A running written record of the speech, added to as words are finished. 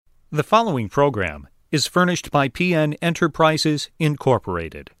The following program is furnished by PN Enterprises,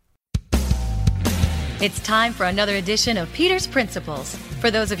 Incorporated. It's time for another edition of Peter's Principles. For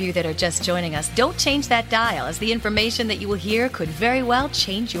those of you that are just joining us, don't change that dial, as the information that you will hear could very well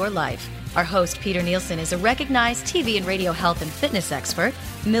change your life. Our host, Peter Nielsen, is a recognized TV and radio health and fitness expert.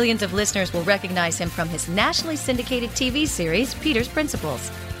 Millions of listeners will recognize him from his nationally syndicated TV series, Peter's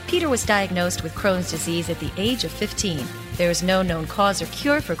Principles. Peter was diagnosed with Crohn's disease at the age of 15. There is no known cause or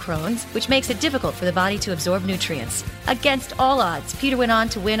cure for Crohn's, which makes it difficult for the body to absorb nutrients. Against all odds, Peter went on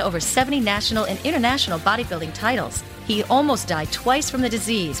to win over 70 national and international bodybuilding titles. He almost died twice from the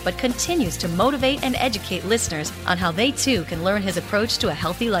disease, but continues to motivate and educate listeners on how they too can learn his approach to a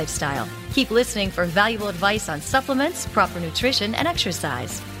healthy lifestyle. Keep listening for valuable advice on supplements, proper nutrition, and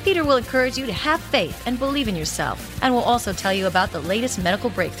exercise. Peter will encourage you to have faith and believe in yourself, and will also tell you about the latest medical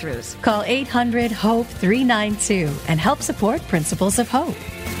breakthroughs. Call 800-HOPE-392 and help support Principles of Hope.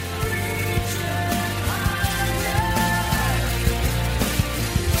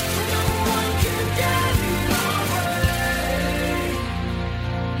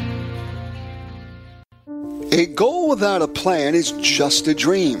 A goal without a plan is just a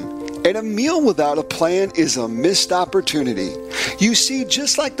dream, and a meal without a plan is a missed opportunity. You see,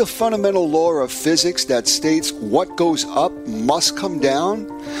 just like the fundamental law of physics that states what goes up must come down,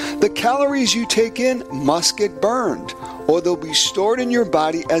 the calories you take in must get burned, or they'll be stored in your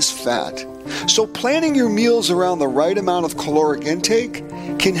body as fat. So planning your meals around the right amount of caloric intake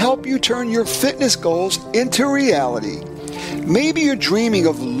can help you turn your fitness goals into reality. Maybe you're dreaming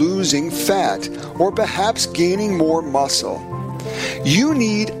of losing fat or perhaps gaining more muscle. You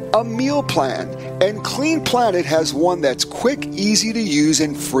need a meal plan, and Clean Planet has one that's quick, easy to use,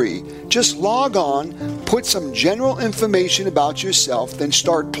 and free. Just log on, put some general information about yourself, then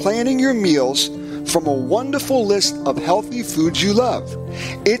start planning your meals from a wonderful list of healthy foods you love.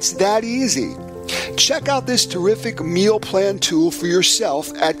 It's that easy. Check out this terrific meal plan tool for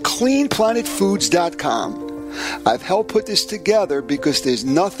yourself at cleanplanetfoods.com. I've helped put this together because there's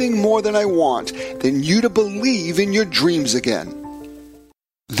nothing more than I want than you to believe in your dreams again.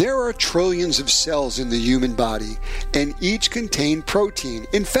 There are trillions of cells in the human body, and each contain protein.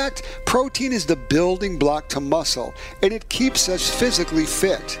 In fact, protein is the building block to muscle, and it keeps us physically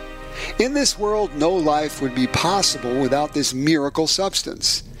fit. In this world, no life would be possible without this miracle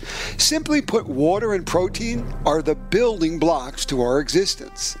substance. Simply put, water and protein are the building blocks to our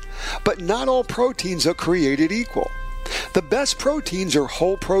existence. But not all proteins are created equal. The best proteins are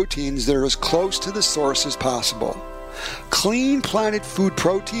whole proteins that are as close to the source as possible. Clean Planet Food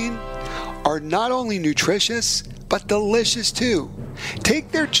Protein are not only nutritious, but delicious too.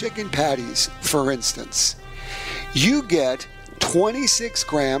 Take their chicken patties, for instance. You get 26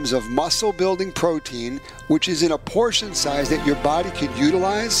 grams of muscle-building protein, which is in a portion size that your body could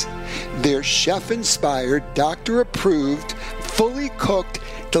utilize. They're chef-inspired, doctor-approved, fully cooked,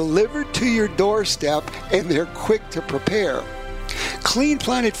 delivered to your doorstep, and they're quick to prepare. Clean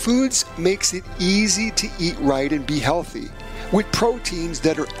Planet Foods makes it easy to eat right and be healthy with proteins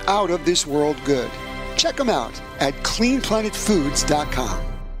that are out of this world good. Check them out at cleanplanetfoods.com.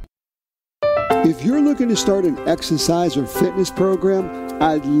 If you're looking to start an exercise or fitness program,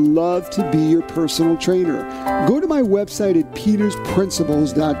 I'd love to be your personal trainer. Go to my website at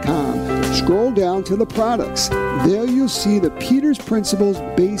petersprinciples.com. Scroll down to the products. There you'll see the Peter's Principles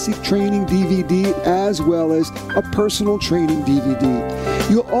Basic Training DVD as well as a personal training DVD.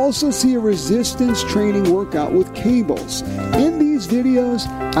 You'll also see a resistance training workout with cables. In these videos,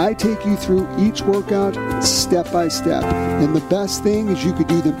 I take you through each workout step by step. And the best thing is you could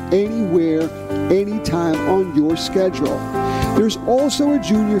do them anywhere, anytime on your schedule. There's also a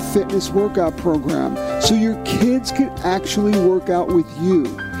junior fitness workout program, so your kids can actually work out with you.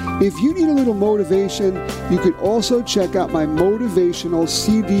 If you need a little motivation, you could also check out my motivational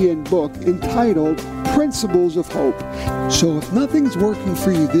CD and book entitled Principles of Hope. So if nothing's working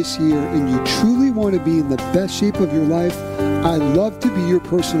for you this year and you truly want to be in the best shape of your life, I'd love to be your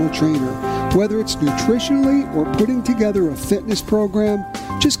personal trainer. Whether it's nutritionally or putting together a fitness program,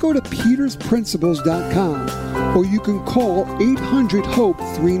 just go to petersprinciples.com or you can call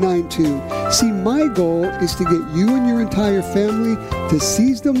 800-HOPE-392. See, my goal is to get you and your entire family to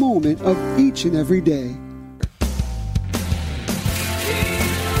seize the moment of each and every day.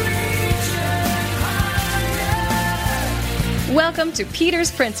 Welcome to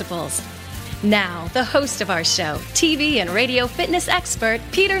Peter's Principles. Now, the host of our show, TV and radio fitness expert,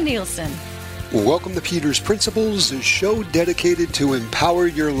 Peter Nielsen. Welcome to Peter's Principles, a show dedicated to empower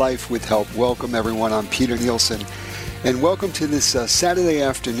your life with help. Welcome, everyone. I'm Peter Nielsen. And welcome to this Saturday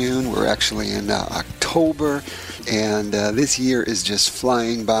afternoon. We're actually in October And this year is just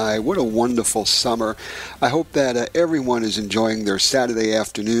flying by. What a wonderful summer. I hope that everyone is enjoying their Saturday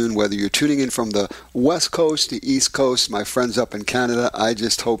afternoon, whether you're tuning in from the West Coast, the East Coast, my friends up in Canada. I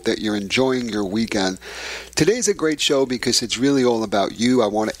just hope that you're enjoying your weekend. Today's a great show because it's really all about you. I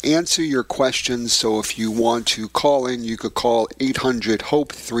want to answer your questions, so if you want to call in, you could call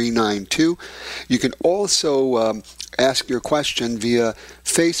 800-HOPE-392. You can also ask your question via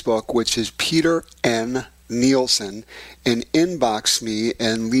Facebook, which is Peter N. Nielsen, and inbox me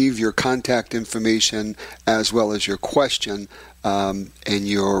and leave your contact information as well as your question and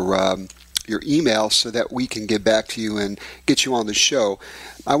your email so that we can get back to you and get you on the show.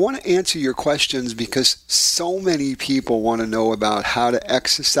 I want to answer your questions because so many people want to know about how to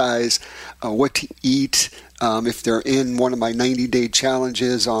exercise, what to eat, if they're in one of my 90-day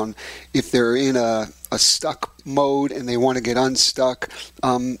challenges, on if they're in a stuck mode and they want to get unstuck.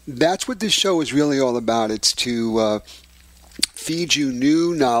 That's what this show is really all about. It's to feed you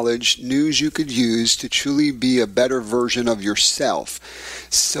new knowledge, news you could use to truly be a better version of yourself.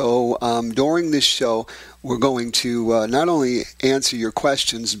 So during this show, we're going to not only answer your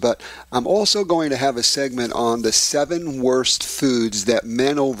questions, but I'm also going to have a segment on the 7 worst foods that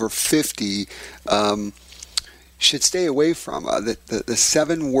men over 50 should stay away from. The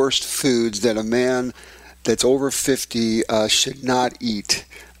 7 worst foods that a man that's over 50 should not eat.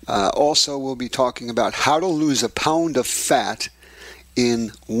 Also, we'll be talking about how to lose a pound of fat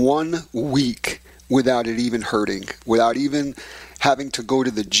in 1 week without it even hurting, without even having to go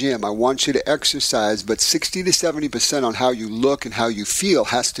to the gym. I want you to exercise, but 60 to 70% on how you look and how you feel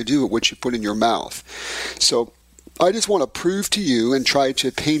has to do with what you put in your mouth. So I just want to prove to you and try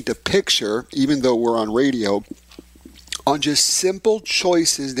to paint a picture, even though we're on radio, on just simple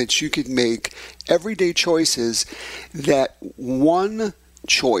choices that you could make, everyday choices, that one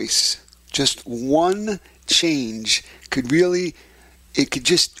choice, just one change could really, it could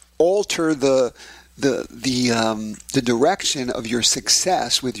just alter the direction of your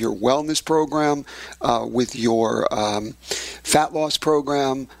success with your wellness program, with your fat loss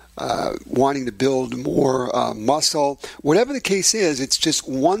program, wanting to build more muscle. Whatever the case is, it's just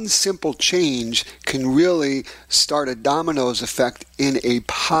one simple change can really start a dominoes effect in a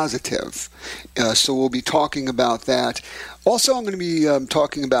positive. So we'll be talking about that. Also, I'm going to be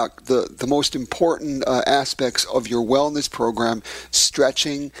talking about the most important aspects of your wellness program: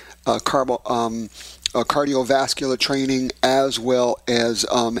 stretching, cardiovascular training, as well as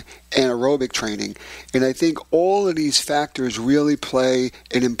anaerobic training. And I think all of these factors really play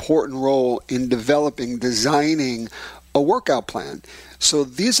an important role in designing a workout plan. So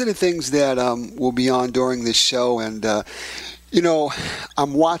these are the things that will be on during this show. And,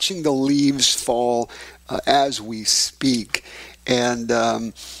 I'm watching the leaves fall as we speak. And,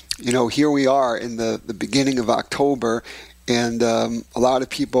 here we are in the beginning of October. And a lot of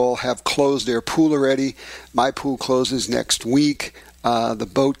people have closed their pool already. My pool closes next week. The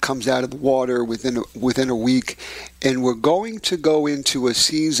boat comes out of the water within a week. And we're going to go into a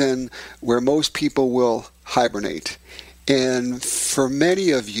season where most people will hibernate. And for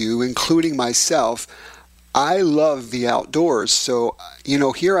many of you, including myself, I love the outdoors. So,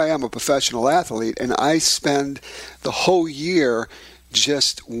 here I am, a professional athlete, and I spend the whole year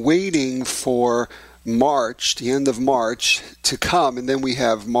just waiting for March, the end of March, to come. And then we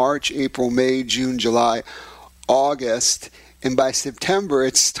have March, April, May, June, July, August. And by September,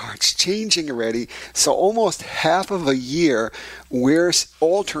 it starts changing already. So almost half of a year, we're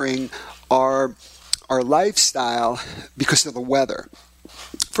altering our lifestyle because of the weather.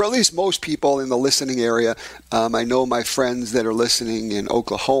 For at least most people in the listening area, I know my friends that are listening in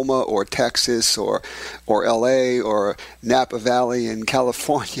Oklahoma or Texas or LA or Napa Valley in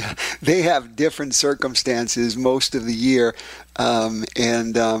California, they have different circumstances most of the year.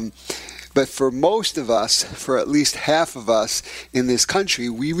 But for most of us, for at least half of us in this country,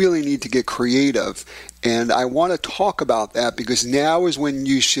 we really need to get creative. And I want to talk about that because now is when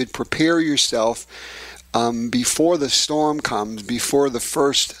you should prepare yourself before the storm comes, before the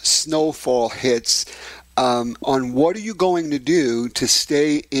first snowfall hits, on what are you going to do to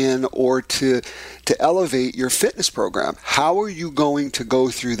stay in or to elevate your fitness program. How are you going to go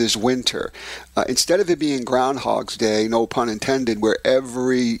through this winter? Instead of it being Groundhog's Day, no pun intended, where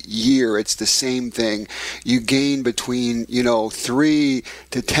every year it's the same thing, you gain between 3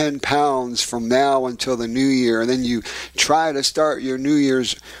 to 10 pounds from now until the new year, and then you try to start your New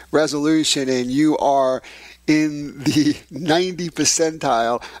Year's resolution and you are in the 90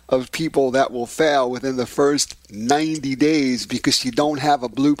 percentile of people that will fail within the first 90 days because you don't have a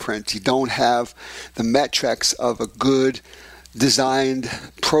blueprint. You don't have the metrics of a good designed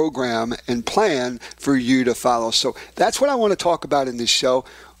program and plan for you to follow. So that's what I want to talk about in this show.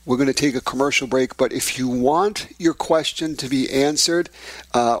 We're going to take a commercial break, but if you want your question to be answered,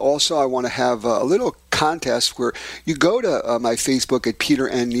 also I want to have a little contest where you go to my Facebook at Peter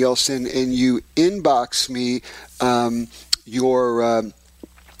N. Nielsen and you inbox me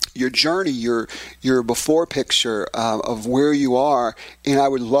your journey, your before picture of where you are, and I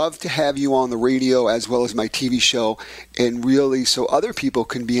would love to have you on the radio as well as my TV show, and really so other people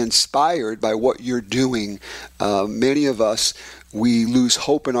can be inspired by what you're doing. Many of us, we lose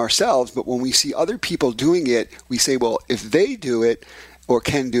hope in ourselves, but when we see other people doing it, we say, well, if they do it or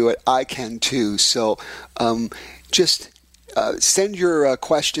can do it, I can too. So send your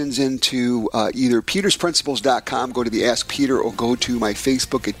questions into either petersprinciples.com, go to the Ask Peter, or go to my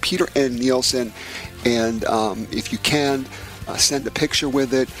Facebook at Peter N. Nielsen. And if you can, send a picture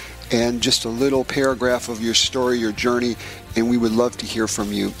with it and just a little paragraph of your story, your journey, and we would love to hear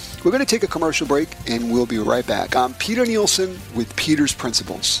from you. We're going to take a commercial break, and we'll be right back. I'm Peter Nielsen with Peter's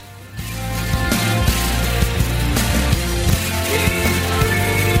Principles.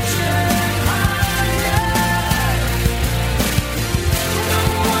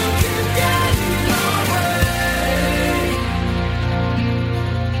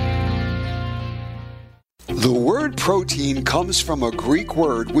 The word protein comes from a Greek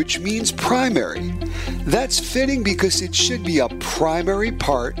word which means primary. That's fitting because it should be a primary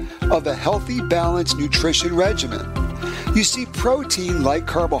part of a healthy, balanced nutrition regimen. You see, protein, like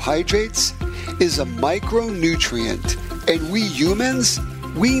carbohydrates, is a micronutrient, and we humans,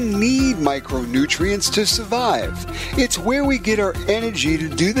 we need micronutrients to survive. It's where we get our energy to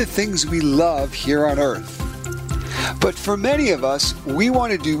do the things we love here on Earth. But for many of us, we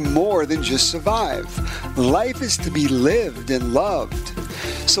want to do more than just survive. Life is to be lived and loved.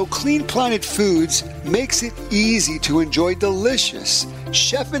 So Clean Planet Foods makes it easy to enjoy delicious,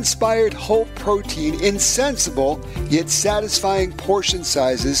 chef-inspired whole protein in sensible yet satisfying portion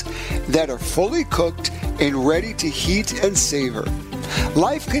sizes that are fully cooked and ready to heat and savor.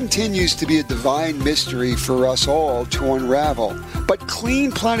 Life continues to be a divine mystery for us all to unravel, but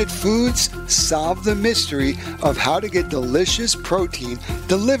Clean Planet Foods solve the mystery of how to get delicious protein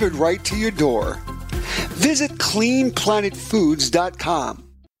delivered right to your door. Visit cleanplanetfoods.com.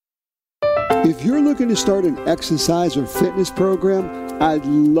 If you're looking to start an exercise or fitness program, I'd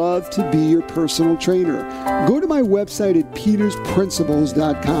love to be your personal trainer. Go to my website at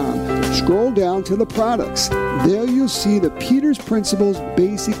petersprinciples.com. Scroll down to the products. There you'll see the Peter's Principles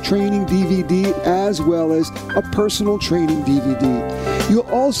Basic Training DVD as well as a personal training DVD. You'll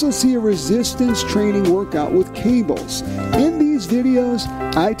also see a resistance training workout with cables. In these videos,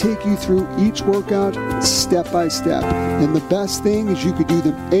 I take you through each workout step by step. And the best thing is you could do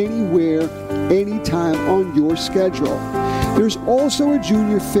them anywhere, anytime on your schedule. There's also a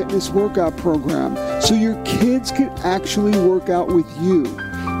junior fitness workout program, so your kids can actually work out with you.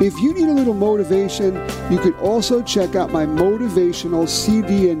 If you need a little motivation, you could also check out my motivational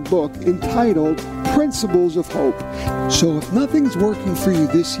CD and book entitled Principles of Hope. So if nothing's working for you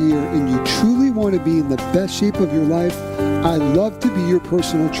this year and you truly want to be in the best shape of your life, I'd love to be your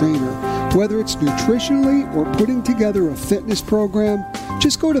personal trainer. Whether it's nutritionally or putting together a fitness program,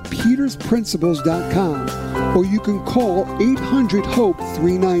 just go to petersprinciples.com or you can call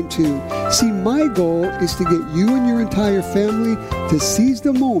 800-HOPE-392. See, my goal is to get you and your entire family to seize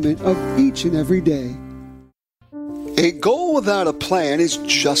the moment of each and every day. A goal without a plan is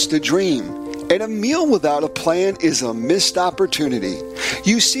just a dream. And a meal without a plan is a missed opportunity.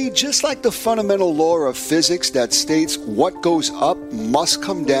 You see, just like the fundamental law of physics that states what goes up must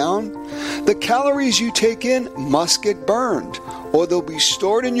come down, the calories you take in must get burned, or they'll be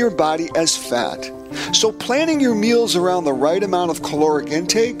stored in your body as fat. So planning your meals around the right amount of caloric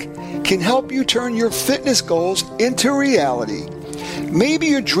intake can help you turn your fitness goals into reality. Maybe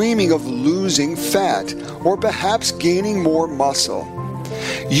you're dreaming of losing fat, or perhaps gaining more muscle.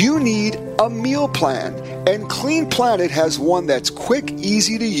 You need a meal plan, and Clean Planet has one that's quick,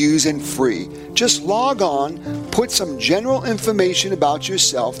 easy to use, and free. Just log on, put some general information about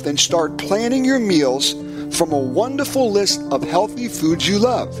yourself, then start planning your meals from a wonderful list of healthy foods you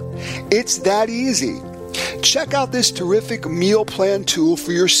love. It's that easy. Check out this terrific meal plan tool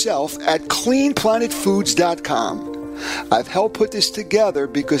for yourself at cleanplanetfoods.com. I've helped put this together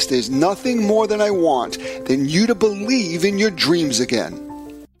because there's nothing more than I want than you to believe in your dreams again.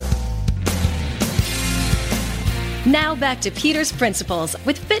 Now back to Peter's Principles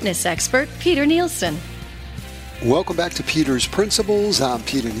with fitness expert Peter Nielsen. Welcome back to Peter's Principles. I'm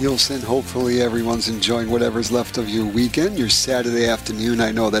Peter Nielsen. Hopefully everyone's enjoying whatever's left of your weekend, your Saturday afternoon.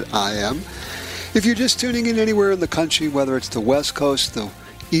 I know that I am. If you're just tuning in anywhere in the country, whether it's the West Coast, the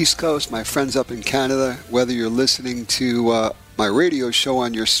East Coast, my friends up in Canada, whether you're listening to my radio show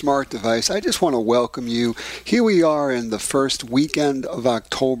on your smart device, I just want to welcome you. Here we are in the first weekend of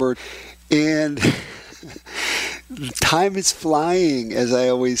October, and time is flying. As I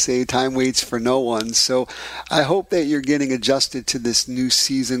always say, time waits for no one. So I hope that you're getting adjusted to this new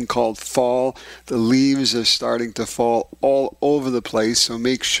season called fall. The leaves are starting to fall all over the place. So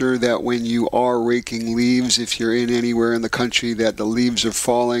make sure that when you are raking leaves, if you're in anywhere in the country that the leaves are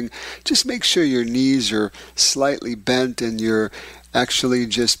falling, just make sure your knees are slightly bent and you're actually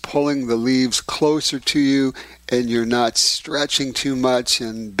just pulling the leaves closer to you and you're not stretching too much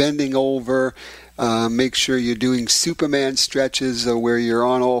and bending over. Make sure you're doing Superman stretches where you're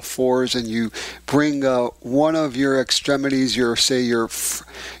on all fours and you bring one of your extremities, your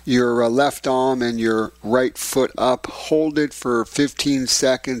left arm and your right foot up. Hold it for 15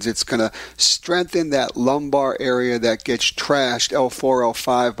 seconds. It's going to strengthen that lumbar area that gets trashed, L4,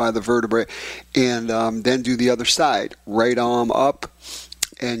 L5 by the vertebrae. And then do the other side. Right arm up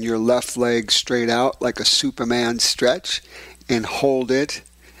and your left leg straight out like a Superman stretch. And hold it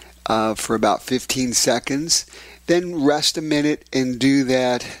for about 15 seconds. Then rest a minute and do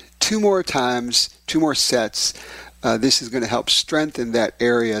that 2 more times, 2 more sets. This is going to help strengthen that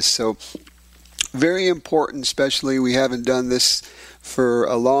area. So very important, especially we haven't done this for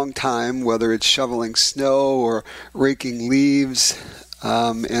a long time, whether it's shoveling snow or raking leaves.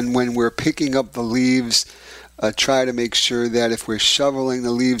 And when we're picking up the leaves, try to make sure that if we're shoveling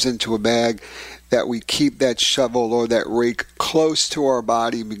the leaves into a bag, that we keep that shovel or that rake close to our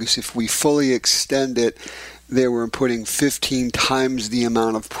body, because if we fully extend it, then we're putting 15 times the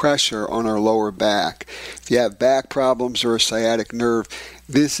amount of pressure on our lower back. If you have back problems or a sciatic nerve,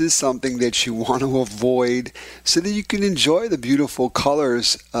 this is something that you want to avoid so that you can enjoy the beautiful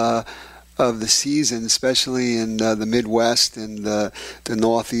colors of the season, especially in the Midwest and the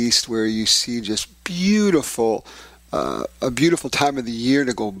Northeast, where you see just a beautiful time of the year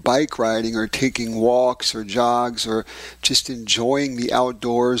to go bike riding or taking walks or jogs or just enjoying the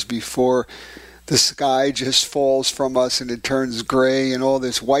outdoors before the sky just falls from us and it turns gray and all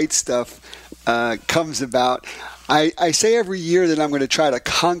this white stuff comes about. I say every year that I'm going to try to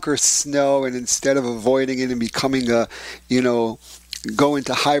conquer snow, and instead of avoiding it and becoming go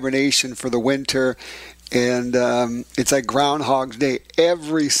into hibernation for the winter. And it's like Groundhog's Day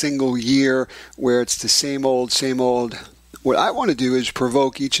every single year, where it's the same old. What I want to do is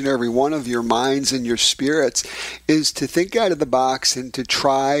provoke each and every one of your minds and your spirits is to think out of the box and to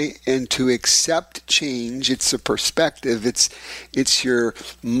try and to accept change. It's a perspective. It's your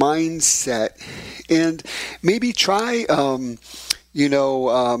mindset. And maybe try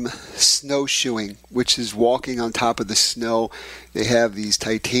snowshoeing, which is walking on top of the snow. They have these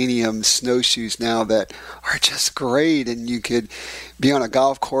titanium snowshoes now that are just great, and you could be on a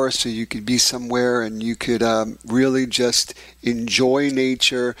golf course or you could be somewhere and you could really just enjoy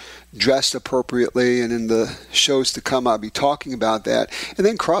nature, dressed appropriately, and in the shows to come I'll be talking about that. And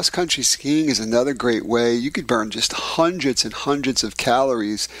then cross-country skiing is another great way. You could burn just hundreds and hundreds of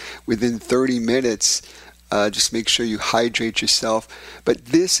calories within 30 minutes. Just make sure you hydrate yourself. But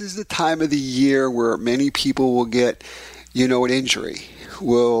this is the time of the year where many people will get, an injury,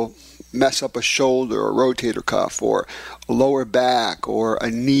 will mess up a shoulder or rotator cuff or a lower back or a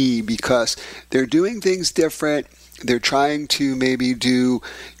knee, because they're doing things different. They're trying to maybe do,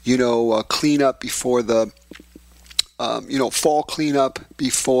 a cleanup before the, fall cleanup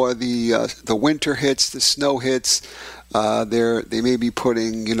before the winter hits, the snow hits. They may be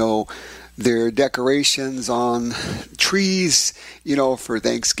putting, their decorations on trees, for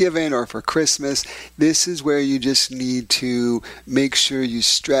Thanksgiving or for Christmas. This is where you just need to make sure you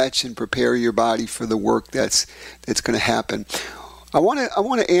stretch and prepare your body for the work that's going to happen. I want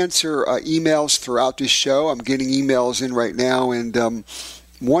to answer emails throughout this show. I'm getting emails in right now, and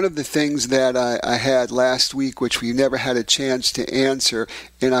one of the things that I had last week, which we never had a chance to answer,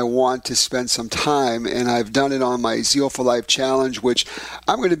 and I want to spend some time, and I've done it on my Zeal for Life Challenge, which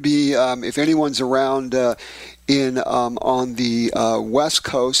I'm going to be, if anyone's around on the West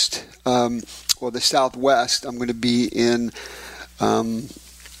Coast or the Southwest, I'm going to be in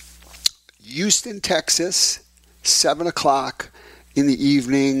Houston, Texas, 7 o'clock in the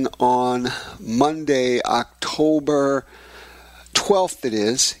evening on Monday, October 12th it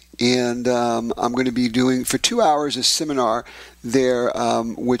is, and I'm going to be doing for 2 hours a seminar there,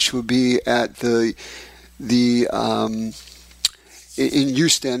 which will be at in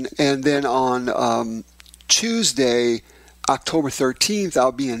Houston, and then on Tuesday, October 13th,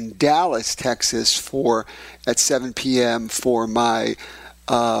 I'll be in Dallas, Texas at 7 p.m. for my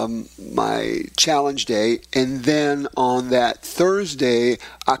my challenge day. And then on that Thursday,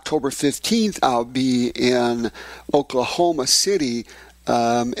 October 15th, I'll be in Oklahoma City.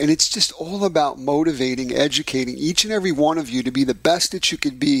 And it's just all about motivating, educating each and every one of you to be the best that you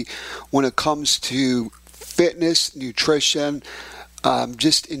could be when it comes to fitness, nutrition,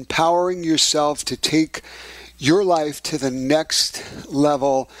 just empowering yourself to take your life to the next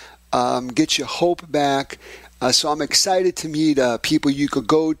level, get your hope back. So I'm excited to meet people. You could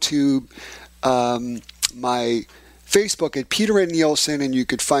go to my Facebook at Peter Nielsen, and you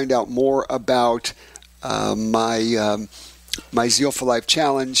could find out more about my Zeal for Life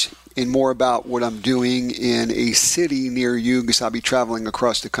Challenge and more about what I'm doing in a city near you, because I'll be traveling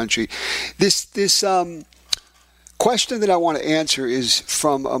across the country. This question that I want to answer is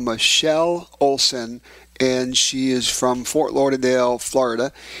from Michelle Olson, and she is from Fort Lauderdale,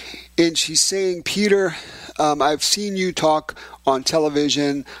 Florida. And she's saying, Peter, I've seen you talk on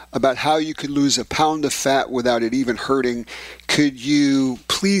television about how you could lose a pound of fat without it even hurting. Could you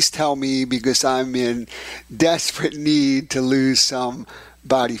please tell me, because I'm in desperate need to lose some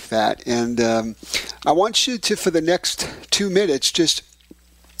body fat? And I want you to, for the next 2 minutes, just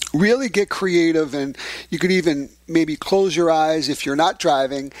really get creative, and you could even maybe close your eyes if you're not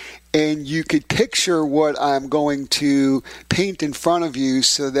driving, and you could picture what I'm going to paint in front of you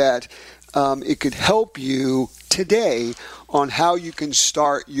so that it could help you today on how you can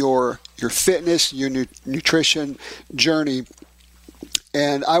start your fitness, your nutrition journey.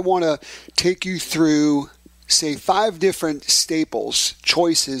 And I want to take you through, say, 5 different staples,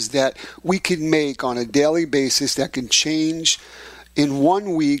 choices that we can make on a daily basis that can change in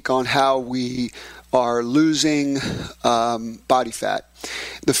 1 week on how we are losing body fat.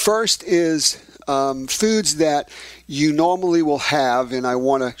 The first is foods that you normally will have, and I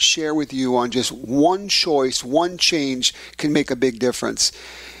want to share with you on just one choice, one change can make a big difference.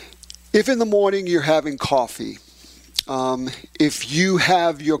 If in the morning you're having coffee, if you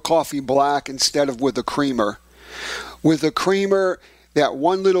have your coffee black instead of with a creamer, that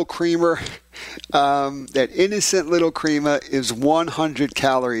one little creamer, that innocent little creamer is 100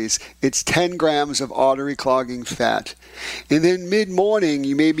 calories. It's 10 grams of artery-clogging fat. And then mid-morning,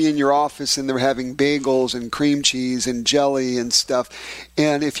 you may be in your office and they're having bagels and cream cheese and jelly and stuff.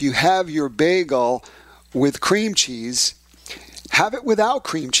 And if you have your bagel with cream cheese, have it without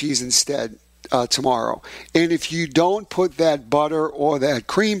cream cheese instead tomorrow. And if you don't put that butter or that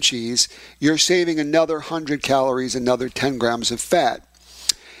cream cheese, you're saving another 100 calories, another 10 grams of fat.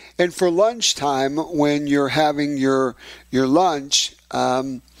 And for lunchtime, when you're having your lunch,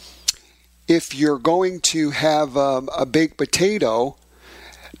 if you're going to have a baked potato,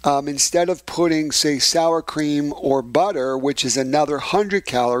 instead of putting, say, sour cream or butter, which is another 100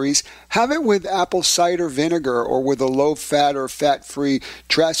 calories, have it with apple cider vinegar or with a low-fat or fat-free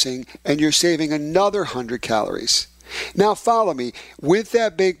dressing, and you're saving another 100 calories. Now follow me. With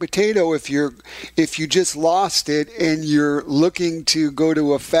that baked potato, if you just lost it and you're looking to go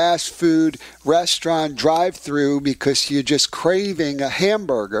to a fast food restaurant drive-through because you're just craving a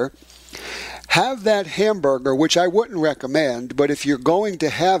hamburger, have that hamburger, which I wouldn't recommend, but if you're going to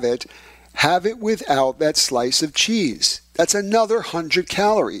have it without that slice of cheese. That's another 100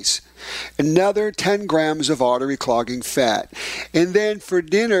 calories. Another 10 grams of artery-clogging fat. And then for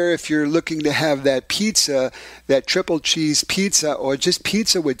dinner, if you're looking to have that pizza, that triple cheese pizza, or just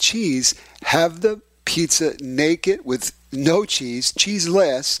pizza with cheese, have the pizza naked with no cheese,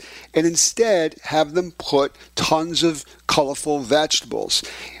 cheeseless, and instead have them put tons of colorful vegetables.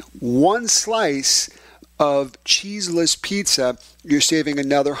 One slice of cheeseless pizza, you're saving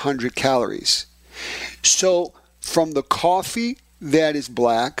another 100 calories. So from the coffee that is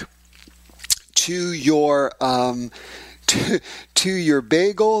black to your to your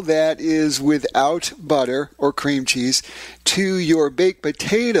bagel that is without butter or cream cheese, to your baked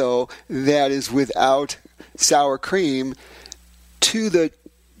potato that is without sour cream, to the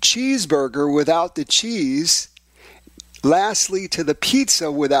cheeseburger without the cheese, lastly to the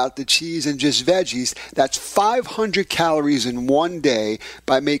pizza without the cheese and just veggies. That's 500 calories in one day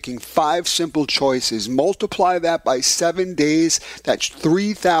by making 5 simple choices. Multiply that by 7 days. That's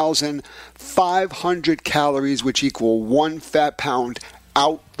 3,500 calories, which equal 1 fat pound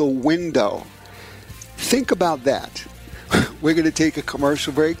out the window. Think about that. We're going to take a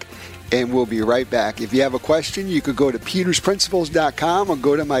commercial break, and we'll be right back. If you have a question, you could go to petersprinciples.com or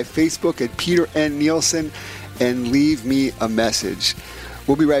go to my Facebook at Peter N. Nielsen and leave me a message.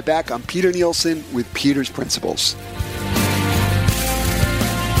 We'll be right back. I'm Peter Nielsen with Peter's Principles.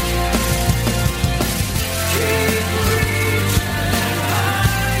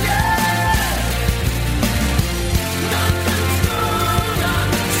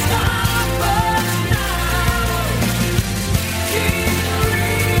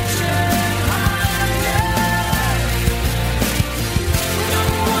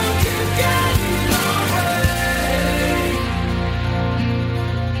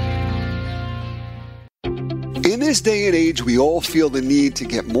 this day and age, we all feel the need to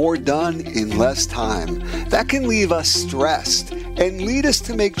get more done in less time. That can leave us stressed and lead us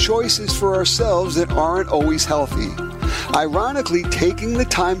to make choices for ourselves that aren't always healthy. Ironically, taking the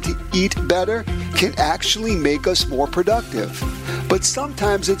time to eat better can actually make us more productive. But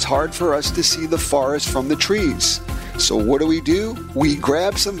sometimes it's hard for us to see the forest from the trees. So what do? We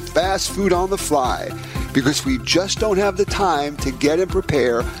grab some fast food on the fly because we just don't have the time to get and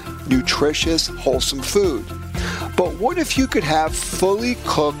prepare nutritious, wholesome food. But what if you could have fully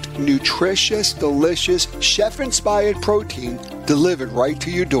cooked, nutritious, delicious, chef-inspired protein delivered right to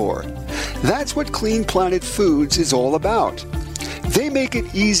your door? That's what Clean Planet Foods is all about. They make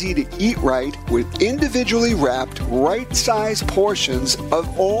it easy to eat right with individually wrapped, right-sized portions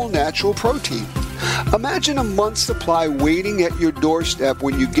of all natural protein. Imagine a month's supply waiting at your doorstep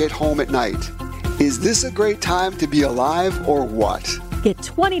when you get home at night. Is this a great time to be alive or what? Get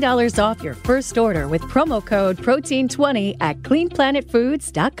 $20 off your first order with promo code PROTEIN20 at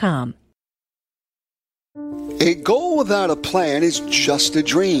cleanplanetfoods.com. A goal without a plan is just a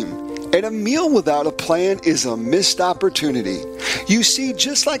dream. And a meal without a plan is a missed opportunity. You see,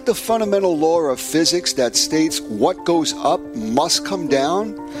 just like the fundamental law of physics that states what goes up must come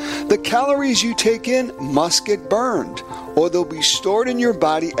down, the calories you take in must get burned, or they'll be stored in your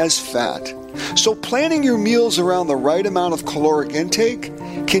body as fat. So planning your meals around the right amount of caloric intake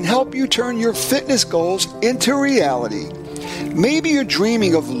can help you turn your fitness goals into reality. Maybe you're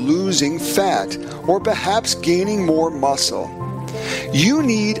dreaming of losing fat, or perhaps gaining more muscle. You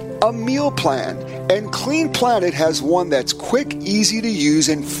need a meal plan, and Clean Planet has one that's quick, easy to use,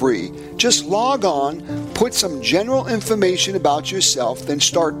 and free. Just log on, put some general information about yourself, then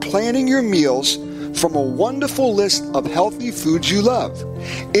start planning your meals from a wonderful list of healthy foods you love.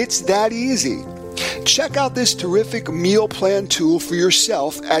 It's that easy. Check out this terrific meal plan tool for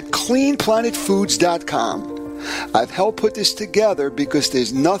yourself at cleanplanetfoods.com. I've helped put this together because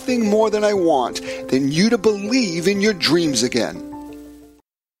there's nothing more than I want than you to believe in your dreams again.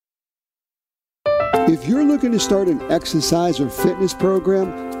 If you're looking to start an exercise or fitness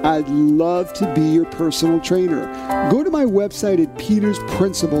program, I'd love to be your personal trainer. Go to my website at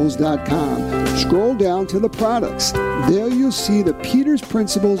petersprinciples.com. Scroll down to the products. There you'll see the Peter's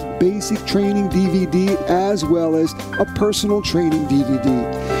Principles Basic Training DVD as well as a personal training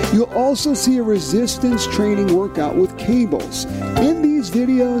DVD. You'll also see a resistance training workout with cables. In these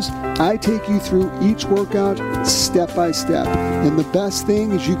videos, I take you through each workout step by step. And the best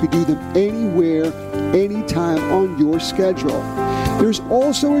thing is you could do them anywhere, anytime on your schedule. There's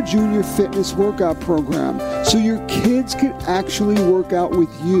also a junior fitness workout program, so your kids can actually work out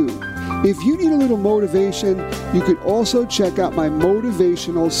with you. If you need a little motivation, you could also check out my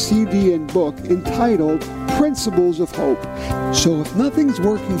motivational CD and book entitled Principles of Hope. So if nothing's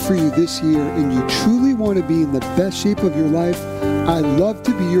working for you this year and you truly want to be in the best shape of your life, I'd love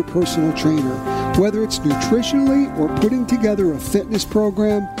to be your personal trainer. Whether it's nutritionally or putting together a fitness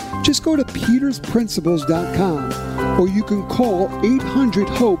program, just go to petersprinciples.com or you can call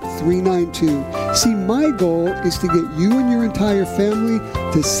 800-HOPE-392. See, my goal is to get you and your entire family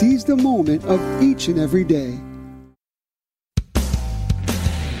to seize the moment of each and every day.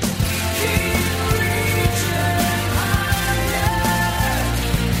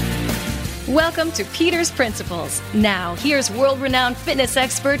 Welcome to Peter's Principles. Now, here's world-renowned fitness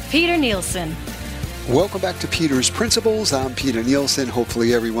expert Peter Nielsen. Welcome back to Peter's Principles. I'm Peter Nielsen.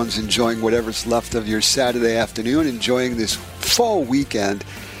 Hopefully everyone's enjoying whatever's left of your Saturday afternoon, enjoying this fall weekend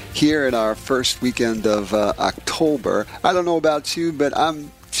here in our first weekend of October. I don't know about you, but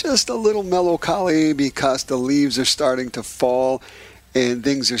I'm just a little melancholy because the leaves are starting to fall and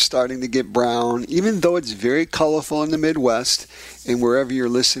things are starting to get brown, even though it's very colorful in the Midwest. And wherever you're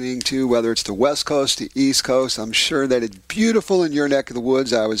listening to, whether it's the West Coast, the East Coast, I'm sure that it's beautiful in your neck of the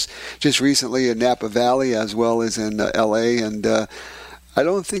woods. I was just recently in Napa Valley as well as in L.A., and I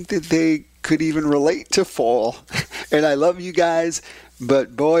don't think that they could even relate to fall. And I love you guys,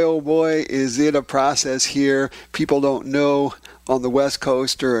 but boy, oh boy, is it a process here. People don't know on the West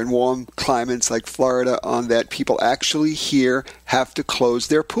Coast or in warm climates like Florida on that people actually here have to close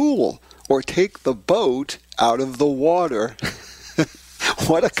their pool or take the boat out of the water.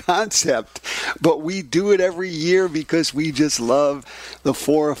 What a concept. But we do it every year because we just love the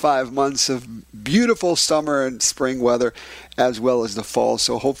 4 or 5 months of beautiful summer and spring weather as well as the fall.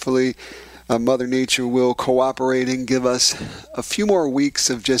 So hopefully Mother Nature will cooperate and give us a few more weeks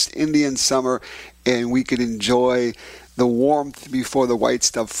of just Indian summer and we could enjoy the warmth before the white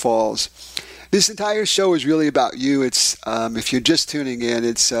stuff falls. This entire show is really about you. It's if you're just tuning in,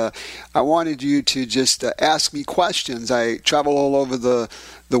 it's I wanted you to just ask me questions. I travel all over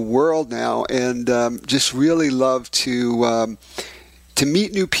the world now, and just really love to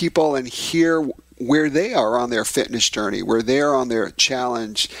meet new people and hear where they are on their fitness journey, where they're on their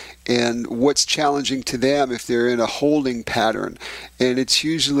challenge, and what's challenging to them if they're in a holding pattern. And it's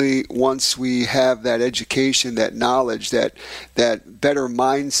usually once we have that education, that knowledge, that better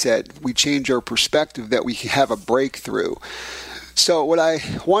mindset, we change our perspective, that we have a breakthrough. So what I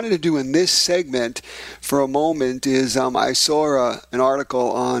wanted to do in this segment for a moment is I saw an article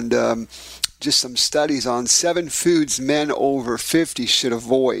on just some studies on 7 foods men over 50 should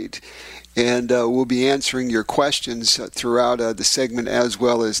avoid. And we'll be answering your questions throughout the segment as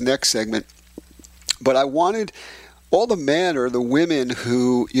well as next segment. But I wanted all the men or the women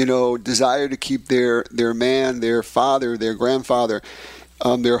who, desire to keep their man, their father, their grandfather,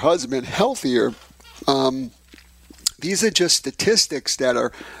 their husband healthier. These are just statistics that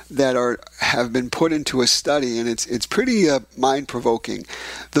have been put into a study, and it's pretty mind-provoking.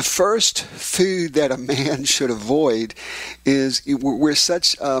 The first food that a man should avoid is we're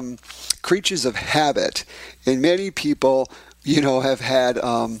such creatures of habit, and many people have had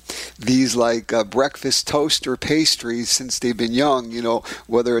these like breakfast toaster pastries since they've been young,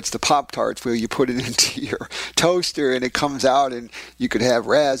 whether it's the Pop-Tarts where you put it into your toaster and it comes out and you could have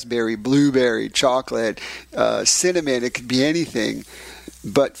raspberry, blueberry, chocolate, cinnamon, it could be anything.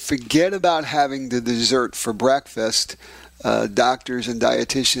 But forget about having the dessert for breakfast. Doctors and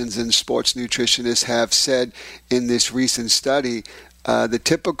dietitians and sports nutritionists have said in this recent study, the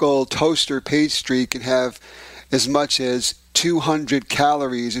typical toaster pastry can have as much as 200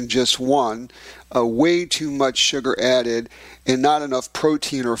 calories in just one, way too much sugar added, and not enough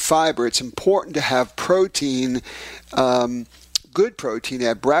protein or fiber. It's important to have protein, good protein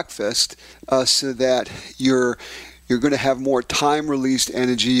at breakfast, so that you're going to have more time-released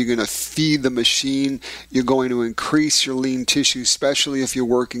energy. You're going to feed the machine. You're going to increase your lean tissue, especially if you're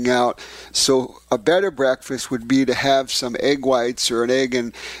working out. So a better breakfast would be to have some egg whites or an egg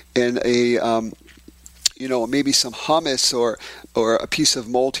and a maybe some hummus or a piece of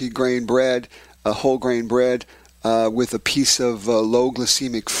multi-grain bread, a whole grain bread, with a piece of low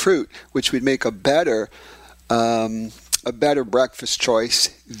glycemic fruit, which would make a better breakfast choice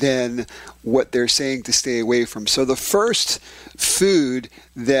than what they're saying to stay away from. So the first food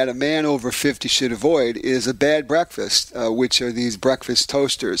that a man over 50 should avoid is a bad breakfast, which are these breakfast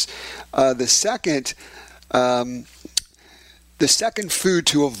toasters. The second food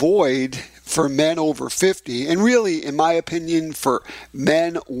to avoid for men over 50, and really, in my opinion, for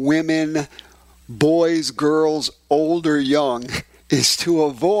men, women, boys, girls, old or young, is to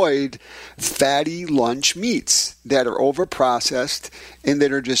avoid fatty lunch meats that are overprocessed and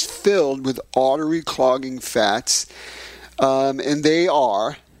that are just filled with artery-clogging fats. And they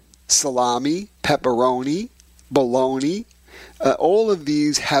are salami, pepperoni, bologna. All of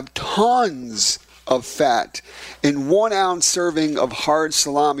these have tons of fat. And 1 ounce serving of hard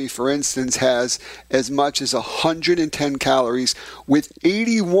salami, for instance, has as much as 110 calories, with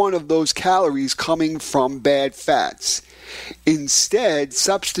 81 of those calories coming from bad fats. Instead,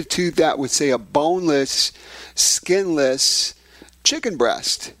 substitute that with, say, a boneless, skinless chicken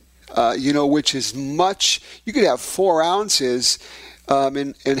breast, which is much. You could have 4 ounces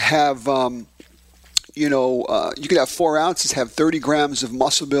and have you could have 4 ounces, have 30 grams of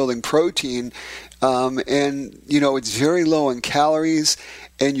muscle-building protein, and it's very low in calories,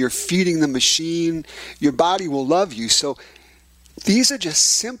 and you're feeding the machine. Your body will love you. So these are just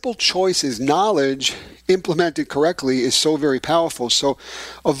simple choices. Knowledge implemented correctly is so very powerful. So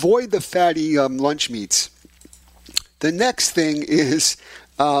avoid the fatty lunch meats. The next thing is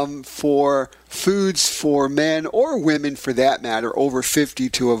for foods for men or women, for that matter, over 50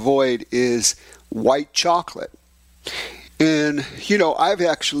 to avoid is white chocolate. And, I've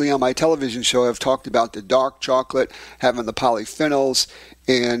actually on my television show, I've talked about the dark chocolate having the polyphenols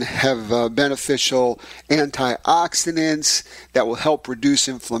and have beneficial antioxidants that will help reduce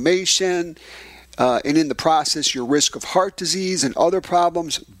inflammation and in the process your risk of heart disease and other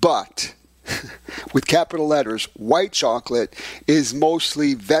problems. But with capital letters, white chocolate is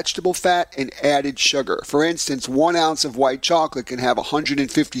mostly vegetable fat and added sugar. For instance, 1 ounce of white chocolate can have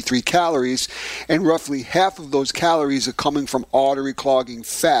 153 calories, and roughly half of those calories are coming from artery clogging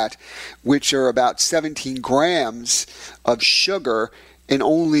fat, which are about 17 grams of sugar and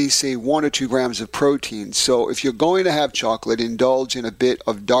only, say, 1 or 2 grams of protein. So if you're going to have chocolate, indulge in a bit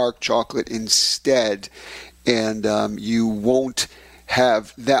of dark chocolate instead, and you won't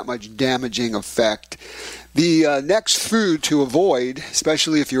have that much damaging effect. The next food to avoid,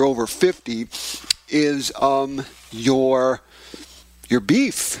 especially if you're over 50, is your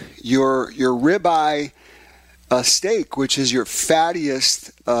beef, your ribeye steak, which is your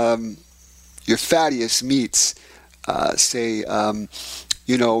fattiest meats. Many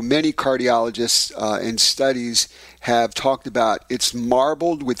cardiologists and studies have talked about it's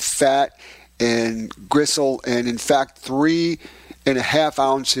marbled with fat and gristle, and in fact 3.5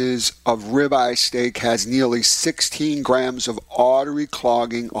 ounces of ribeye steak has nearly 16 grams of artery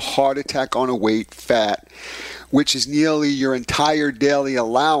clogging, a heart attack on a weight fat, which is nearly your entire daily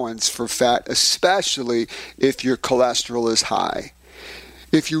allowance for fat, especially if your cholesterol is high.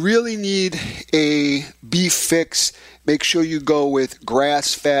 If you really need a beef fix, make sure you go with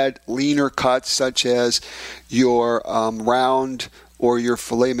grass-fed, leaner cuts such as your round or your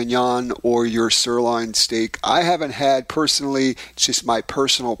filet mignon or your sirloin steak. I haven't had personally, it's just my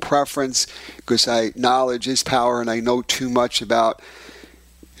personal preference because knowledge is power and I know too much about.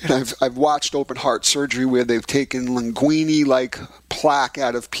 And I've watched open heart surgery where they've taken linguine-like plaque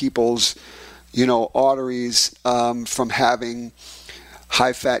out of people's, arteries from having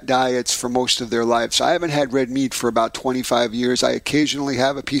high-fat diets for most of their lives. So I haven't had red meat for about 25 years. I occasionally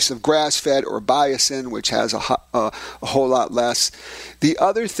have a piece of grass-fed or biosin, which has a whole lot less. The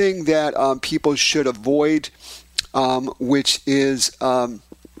other thing that people should avoid, which is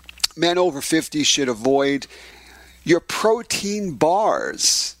men over 50 should avoid, your protein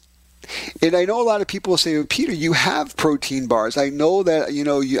bars. And I know a lot of people will say, well, Peter, you have protein bars. I know that,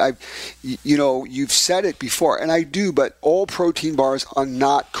 you've said it before, and I do, but all protein bars are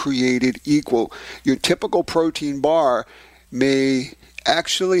not created equal. Your typical protein bar may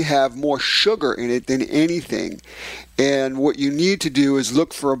actually have more sugar in it than anything. And what you need to do is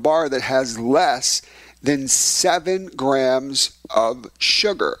look for a bar that has less than 7 grams of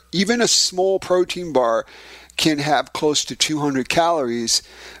sugar. Even a small protein bar can have close to 200 calories,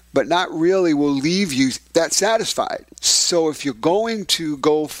 but not really will leave you that satisfied. So if you're going to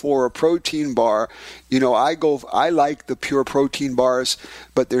go for a protein bar, I like the pure protein bars,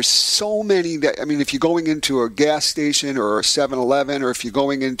 but there's so many if you're going into a gas station or a 7-Eleven, or if you're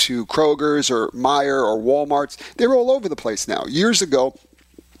going into Kroger's or Meijer or Walmart's, they're all over the place now. Years ago,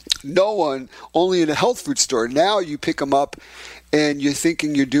 no one, only in a health food store. Now you pick them up and you're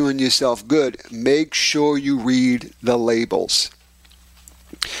thinking you're doing yourself good. Make sure you read the labels.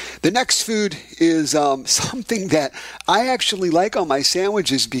 The next food is something that I actually like on my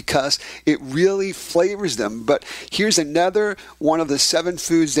sandwiches because it really flavors them. But here's another one of the 7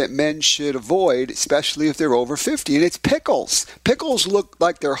 foods that men should avoid, especially if they're over 50, and it's pickles. Pickles look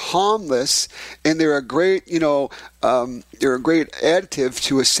like they're harmless, and they're a great, they're a great additive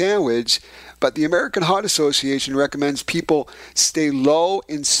to a sandwich. But the American Heart Association recommends people stay low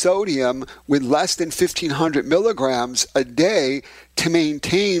in sodium with less than 1,500 milligrams a day to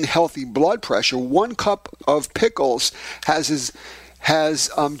maintain healthy blood pressure. 1 cup of pickles has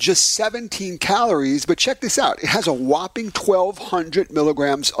just 17 calories, but check this out. It has a whopping 1,200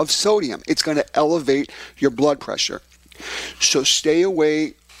 milligrams of sodium. It's going to elevate your blood pressure. So stay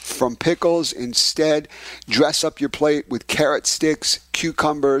away from pickles. Instead, dress up your plate with carrot sticks,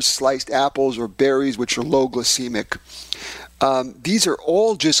 cucumbers, sliced apples, or berries, which are low glycemic. These are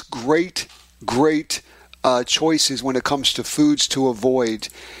all just great choices when it comes to foods to avoid.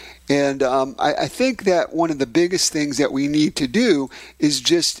 And I think that one of the biggest things that we need to do is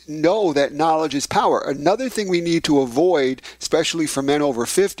just know that knowledge is power. Another thing we need to avoid, especially for men over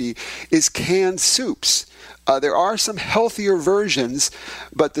 50, is canned soups. There are some healthier versions,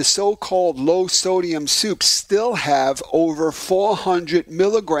 but the so-called low-sodium soups still have over 400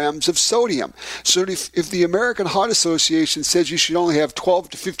 milligrams of sodium. So if the American Heart Association says you should only have 12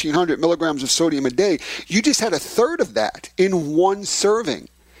 to 1,500 milligrams of sodium a day, you just had a third of that in one serving.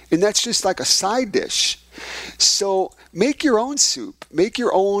 And that's just like a side dish. So make your own soup. Make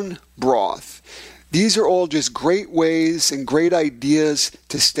your own broth. These are all just great ways and great ideas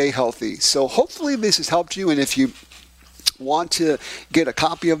to stay healthy. So hopefully this has helped you. And if you want to get a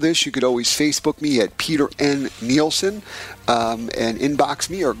copy of this, you could always Facebook me at Peter N. Nielsen and inbox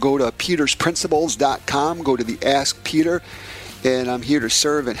me, or go to petersprinciples.com, go to the Ask Peter, and I'm here to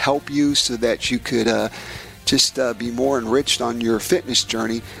serve and help you so that you could just be more enriched on your fitness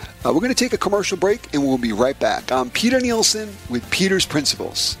journey. We're going to take a commercial break and we'll be right back. I'm Peter Nielsen with Peter's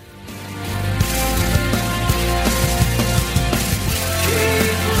Principles.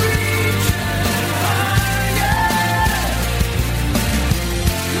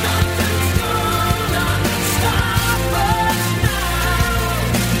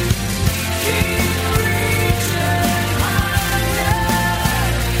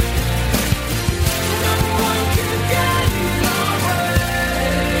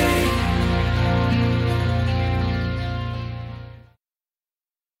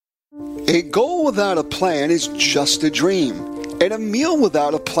 A goal without a plan is just a dream, and a meal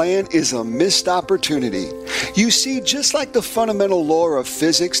without a plan is a missed opportunity. You see, just like the fundamental law of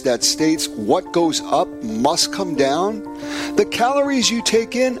physics that states what goes up must come down, the calories you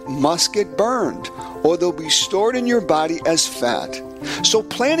take in must get burned, or they'll be stored in your body as fat. So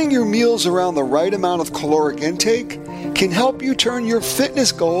planning your meals around the right amount of caloric intake can help you turn your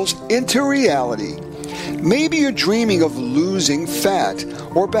fitness goals into reality. Maybe you're dreaming of losing fat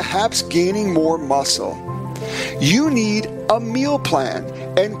or perhaps gaining more muscle. You need a meal plan,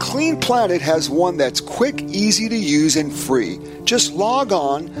 and Clean Planet has one that's quick, easy to use, and free. Just log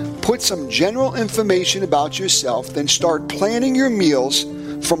on, put some general information about yourself, then start planning your meals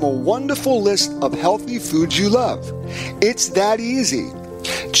from a wonderful list of healthy foods you love. It's that easy.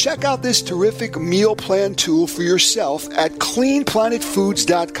 Check out this terrific meal plan tool for yourself at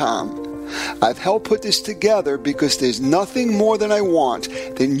cleanplanetfoods.com. I've helped put this together because there's nothing more than I want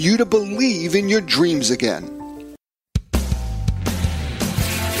than you to believe in your dreams again.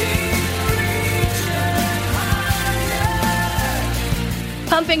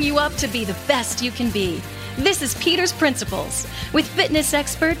 Pumping you up to be the best you can be. This is Peter's Principles with fitness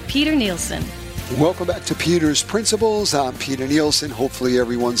expert Peter Nielsen. Welcome back to Peter's Principles. I'm Peter Nielsen. Hopefully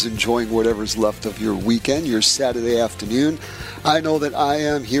everyone's enjoying whatever's left of your weekend, your Saturday afternoon. I know that I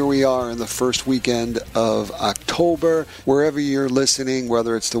am. Here we are in the first weekend of October. Wherever you're listening,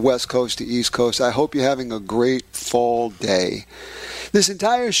 whether it's the West Coast, the East Coast, I hope you're having a great fall day. This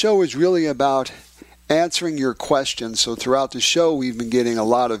entire show is really about answering your questions. So throughout the show, we've been getting a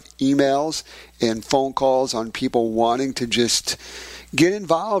lot of emails and phone calls on people wanting to just get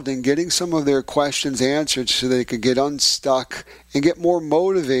involved in getting some of their questions answered so they could get unstuck and get more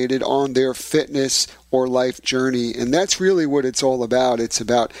motivated on their fitness or life journey. And that's really what it's all about. It's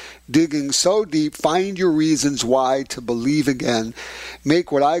about digging so deep, find your reasons why to believe again, make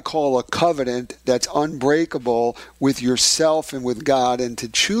what I call a covenant that's unbreakable with yourself and with God, and to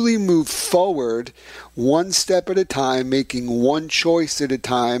truly move forward one step at a time, making one choice at a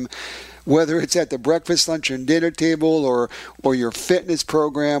time, whether it's at the breakfast, lunch, and dinner table or your fitness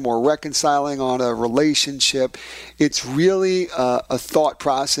program or reconciling on a relationship. It's really a thought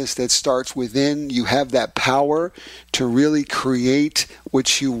process that starts within. You have that power to really create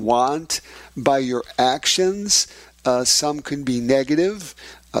what you want by your actions. Some can be negative.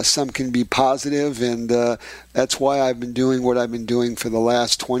 Some can be positive, and that's why I've been doing what I've been doing for the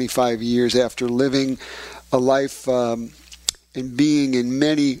last 25 years after living a life and being in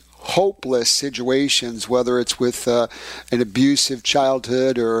many hopeless situations, whether it's with an abusive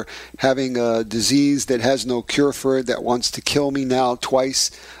childhood or having a disease that has no cure for it that wants to kill me now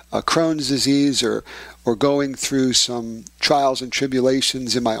twice, Crohn's disease, or going through some trials and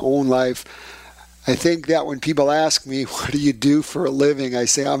tribulations in my own life. I think that when people ask me, what do you do for a living? I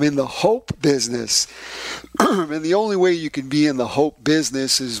say, I'm in the hope business. And the only way you can be in the hope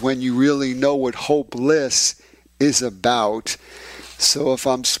business is when you really know what hopeless is about. So if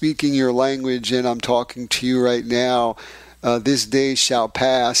I'm speaking your language and I'm talking to you right now, this day shall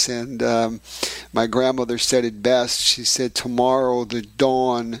pass. And my grandmother said it best. She said, tomorrow the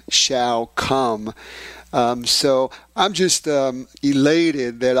dawn shall come. So I'm just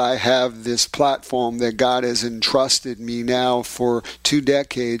elated that I have this platform that God has entrusted me now for 2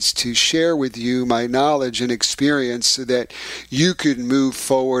 decades to share with you my knowledge and experience so that you could move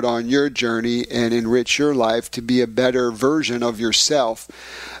forward on your journey and enrich your life to be a better version of yourself.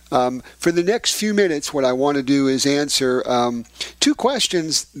 For the next few minutes, what I want to do is answer 2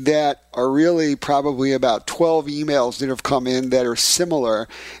 questions that are really probably about 12 emails that have come in that are similar.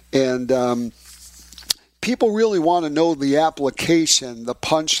 And people really want to know the application, the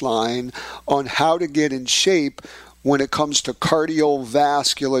punchline on how to get in shape when it comes to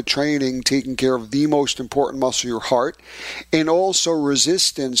cardiovascular training, taking care of the most important muscle, your heart, and also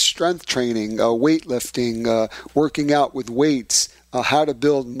resistance, strength training, weightlifting, working out with weights, how to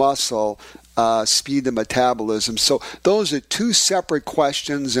build muscle, speed the metabolism. So those are 2 separate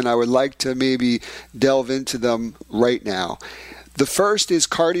questions, and I would like to maybe delve into them right now. The first is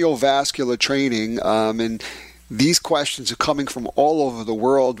cardiovascular training, and these questions are coming from all over the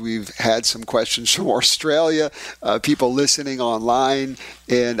world. We've had some questions from Australia, people listening online,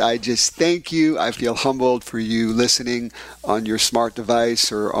 and I just thank you. I feel humbled for you listening on your smart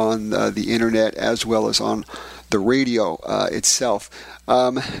device or on the internet as well as on the radio itself.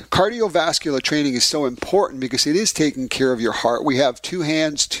 Cardiovascular training is so important because it is taking care of your heart. We have 2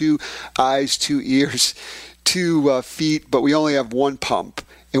 hands, 2 eyes, 2 ears, 2 feet, but we only have 1 pump,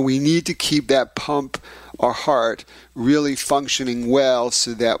 and we need to keep that pump, our heart, really functioning well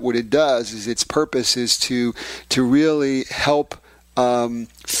so that what it does is its purpose is to really help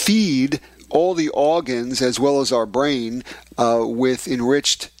feed all the organs as well as our brain with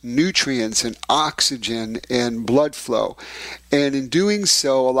enriched nutrients and oxygen and blood flow. And in doing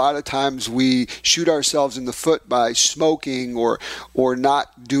so, a lot of times we shoot ourselves in the foot by smoking or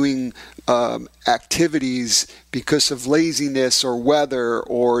not doing activities because of laziness or weather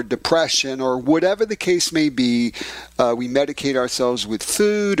or depression or whatever the case may be. We medicate ourselves with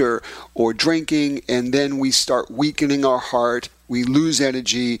food or drinking, and then we start weakening our heart. We lose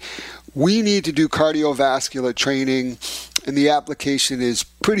energy. We need to do cardiovascular training, and the application is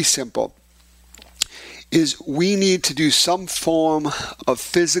pretty simple. We need to do some form of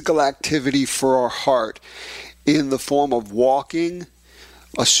physical activity for our heart in the form of walking,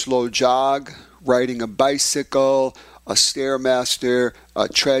 a slow jog, riding a bicycle, a Stairmaster, a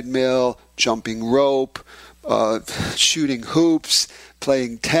treadmill, jumping rope, shooting hoops,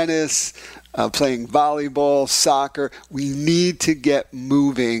 playing tennis, playing volleyball, soccer. We need to get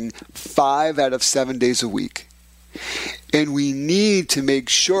moving 5 out of 7 days a week. And we need to make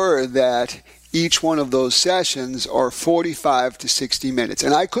sure that each one of those sessions are 45 to 60 minutes.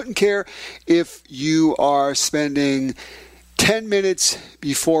 And I couldn't care if you are spending 10 minutes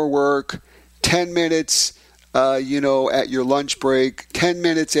before work, 10 minutes at your lunch break, 10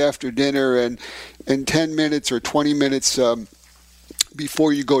 minutes after dinner, and 10 minutes or 20 minutes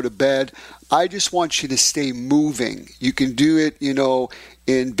before you go to bed. I just want you to stay moving. You can do it,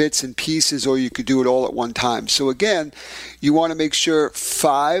 in bits and pieces, or you could do it all at one time. So again, you want to make sure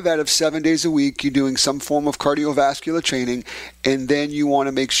 5 out of 7 days a week you're doing some form of cardiovascular training, and then you want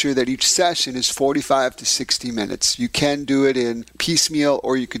to make sure that each session is 45 to 60 minutes. You can do it in piecemeal,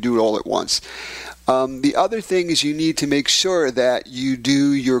 or you could do it all at once. The other thing is you need to make sure that you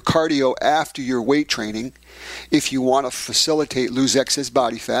do your cardio after your weight training if you want to facilitate lose excess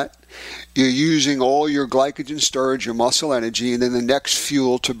body fat. You're using all your glycogen storage, your muscle energy, and then the next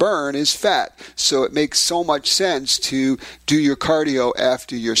fuel to burn is fat. So it makes so much sense to do your cardio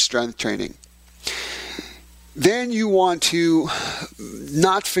after your strength training. Then you want to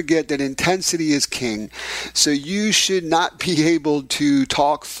not forget that intensity is king. So you should not be able to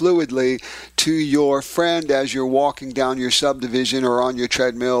talk fluidly to your friend as you're walking down your subdivision or on your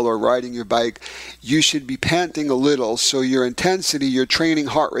treadmill or riding your bike. You should be panting a little. So your intensity, your training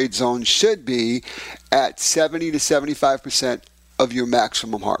heart rate zone should be at 70 to 75% of your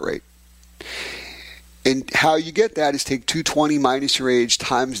maximum heart rate. And how you get that is take 220 minus your age,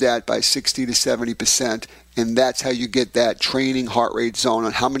 times that by 60 to 70%, and that's how you get that training heart rate zone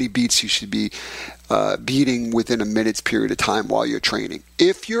on how many beats you should be beating within a minute's period of time while you're training.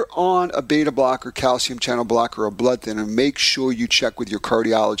 If you're on a beta blocker, calcium channel blocker, or blood thinner, make sure you check with your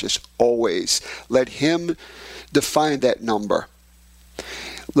cardiologist always. Let him define that number.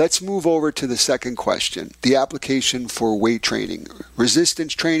 Let's move over to the second question, the application for weight training.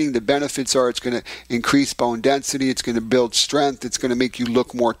 Resistance training, the benefits are it's going to increase bone density, it's going to build strength, it's going to make you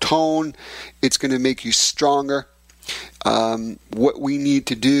look more toned, it's going to make you stronger. What we need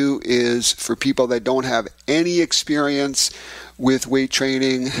to do is, for people that don't have any experience with weight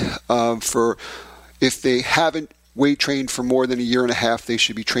training, if they haven't weight trained for more than a year and a half, they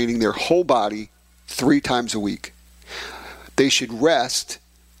should be training their whole body 3 times a week. They should rest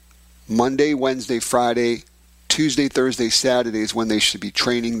Monday, Wednesday, Friday, Tuesday, Thursday, Saturdays when they should be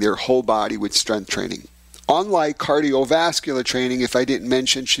training their whole body with strength training. Unlike cardiovascular training, if I didn't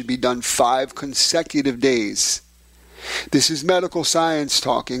mention, should be done 5 consecutive days. This is medical science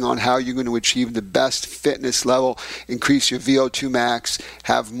talking on how you're going to achieve the best fitness level, increase your VO2 max,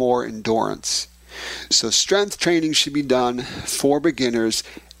 have more endurance. So strength training should be done for beginners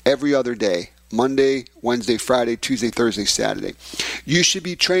every other day. Monday, Wednesday, Friday, Tuesday, Thursday, Saturday. You should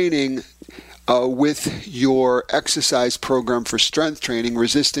be training with your exercise program for strength training,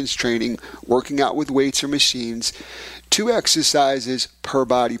 resistance training, working out with weights or machines, 2 exercises per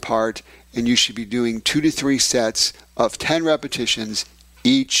body part, and you should be doing 2 to 3 sets of 10 repetitions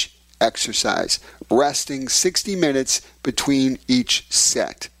each exercise, resting 60 minutes between each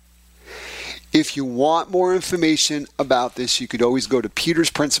set. If you want more information about this, you could always go to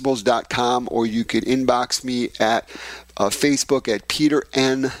petersprinciples.com, or you could inbox me at Facebook at Peter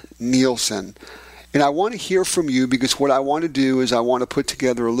N. Nielsen. And I want to hear from you, because what I want to do is I want to put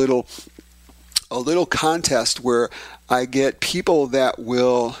together a little contest where I get people that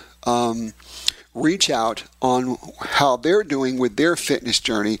will reach out on how they're doing with their fitness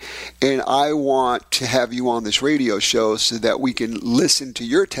journey, and I want to have you on this radio show so that we can listen to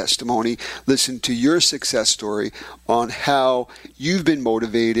your testimony, listen to your success story on how you've been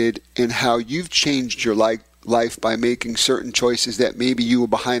motivated and how you've changed your life by making certain choices that maybe you were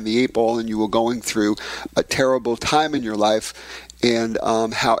behind the 8 ball and you were going through a terrible time in your life, and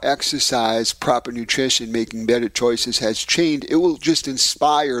how exercise, proper nutrition, making better choices has changed. It will just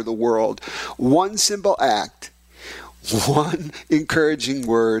inspire the world. One simple act, one encouraging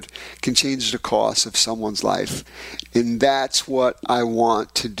word can change the course of someone's life. And that's what I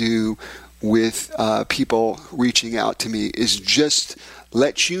want to do with people reaching out to me, is just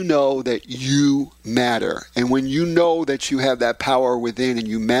let you know that you matter. And when you know that you have that power within and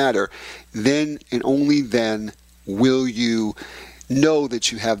you matter, then and only then will you know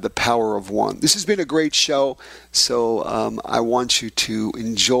that you have the power of one. This has been a great show, so I want you to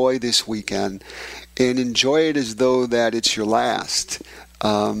enjoy this weekend and enjoy it as though that it's your last.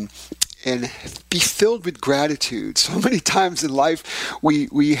 And be filled with gratitude. So many times in life,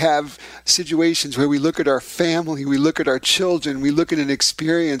 we have situations where we look at our family, we look at our children, we look at an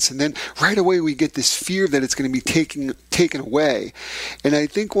experience, and then right away we get this fear that it's going to be taken away. And I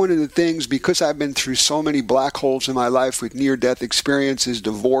think one of the things, because I've been through so many black holes in my life with near-death experiences,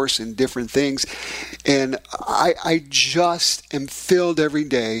 divorce, and different things, and I just am filled every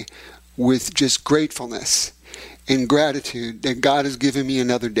day with just gratefulness and gratitude that God has given me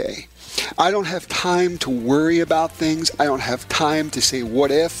another day. I don't have time to worry about things. I don't have time to say what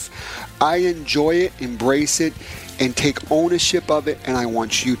if. I enjoy it, embrace it, and take ownership of it, and I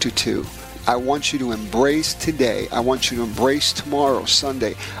want you to too. I want you to embrace today. I want you to embrace tomorrow,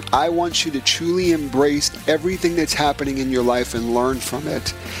 Sunday. I want you to truly embrace everything that's happening in your life and learn from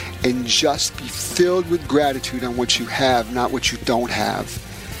it, and just be filled with gratitude on what you have, not what you don't have.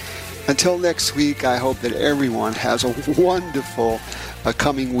 Until next week, I hope that everyone has a wonderful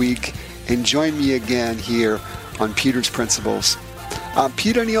coming week, and join me again here on Peter's Principles. I'm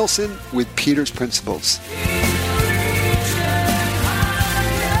Peter Nielsen with Peter's Principles.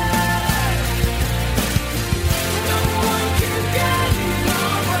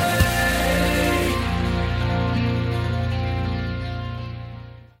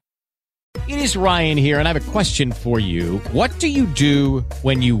 It is Ryan here, and I have a question for you. What do you do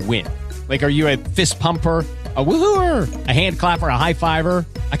when you win? Like, are you a fist pumper, a woohooer, a hand clapper, a high fiver?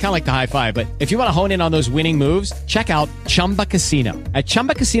 I kind of like the high five, but if you want to hone in on those winning moves, check out Chumba Casino. At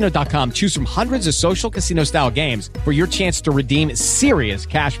ChumbaCasino.com, choose from hundreds of social casino style games for your chance to redeem serious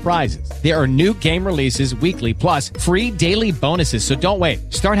cash prizes. There are new game releases weekly, plus free daily bonuses. So don't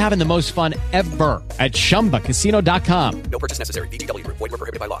wait. Start having the most fun ever at ChumbaCasino.com. No purchase necessary. VGW Group. Void where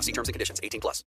prohibited by law. See terms and conditions. 18+.